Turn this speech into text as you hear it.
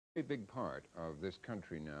A big part of this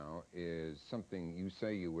country now is something you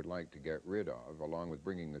say you would like to get rid of, along with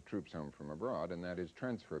bringing the troops home from abroad, and that is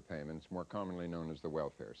transfer payments, more commonly known as the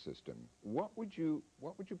welfare system. What would you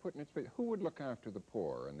put in its place? Who would look after the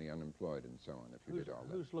poor and the unemployed and so on if you did all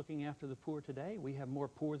that? Who's looking after the poor today? We have more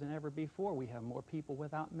poor than ever before. We have more people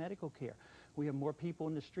without medical care. We have more people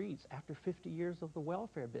in the streets after 50 years of the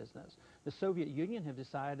welfare business. The Soviet Union have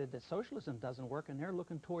decided that socialism doesn't work, and they're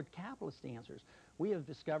looking toward capitalist answers. We have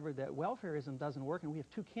discovered that welfareism doesn't work, and we have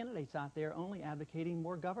two candidates out there only advocating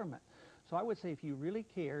more government. So I would say if you really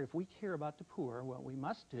care, if we care about the poor, what we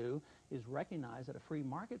must do is recognize that a free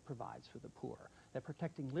market provides for the poor, that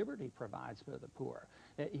protecting liberty provides for the poor.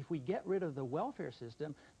 That if we get rid of the welfare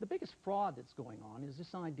system, the biggest fraud that's going on is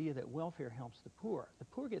this idea that welfare helps the poor. The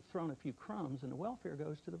poor get thrown a few crumbs and the welfare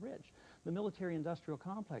goes to the rich. The military-industrial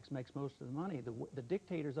complex makes most of the money. The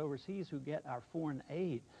dictators overseas who get our foreign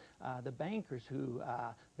aid, the bankers who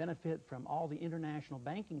benefit from all the international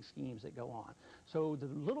banking schemes that go on. So the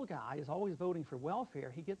little guy is always voting for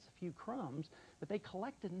welfare. He gets a few crumbs, but they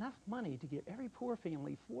collect enough money to give every poor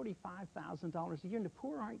family $45,000 a year, and the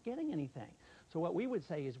poor aren't getting anything. So what we would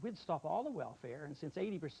say is we'd stop all the welfare, and since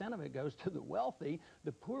 80% of it goes to the wealthy,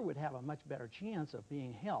 the poor would have a much better chance of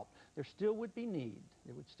being helped. There still would be need.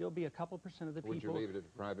 There would still be a couple percent of the people. Would you leave it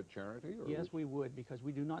at private charity? Or yes, we would, because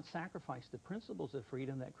we do not sacrifice the principles of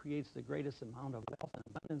freedom that creates the greatest amount of wealth and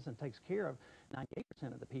abundance and takes care of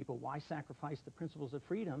 98% of the people. Why sacrifice the principles of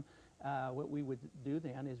freedom? What we would do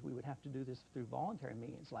then is we would have to do this through voluntary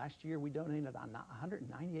means. Last year we donated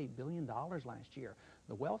 $198 billion last year.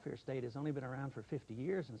 The welfare state has only been around for 50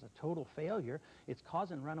 years and is a total failure. It's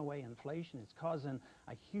causing runaway inflation. It's causing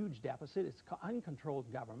a huge deficit. It's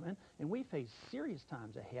uncontrolled government, and we face serious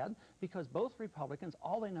times ahead because both Republicans,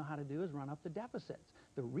 all they know how to do is run up the deficits.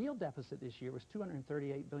 The real deficit this year was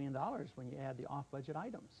 $238 billion when you add the off-budget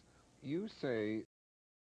items. you say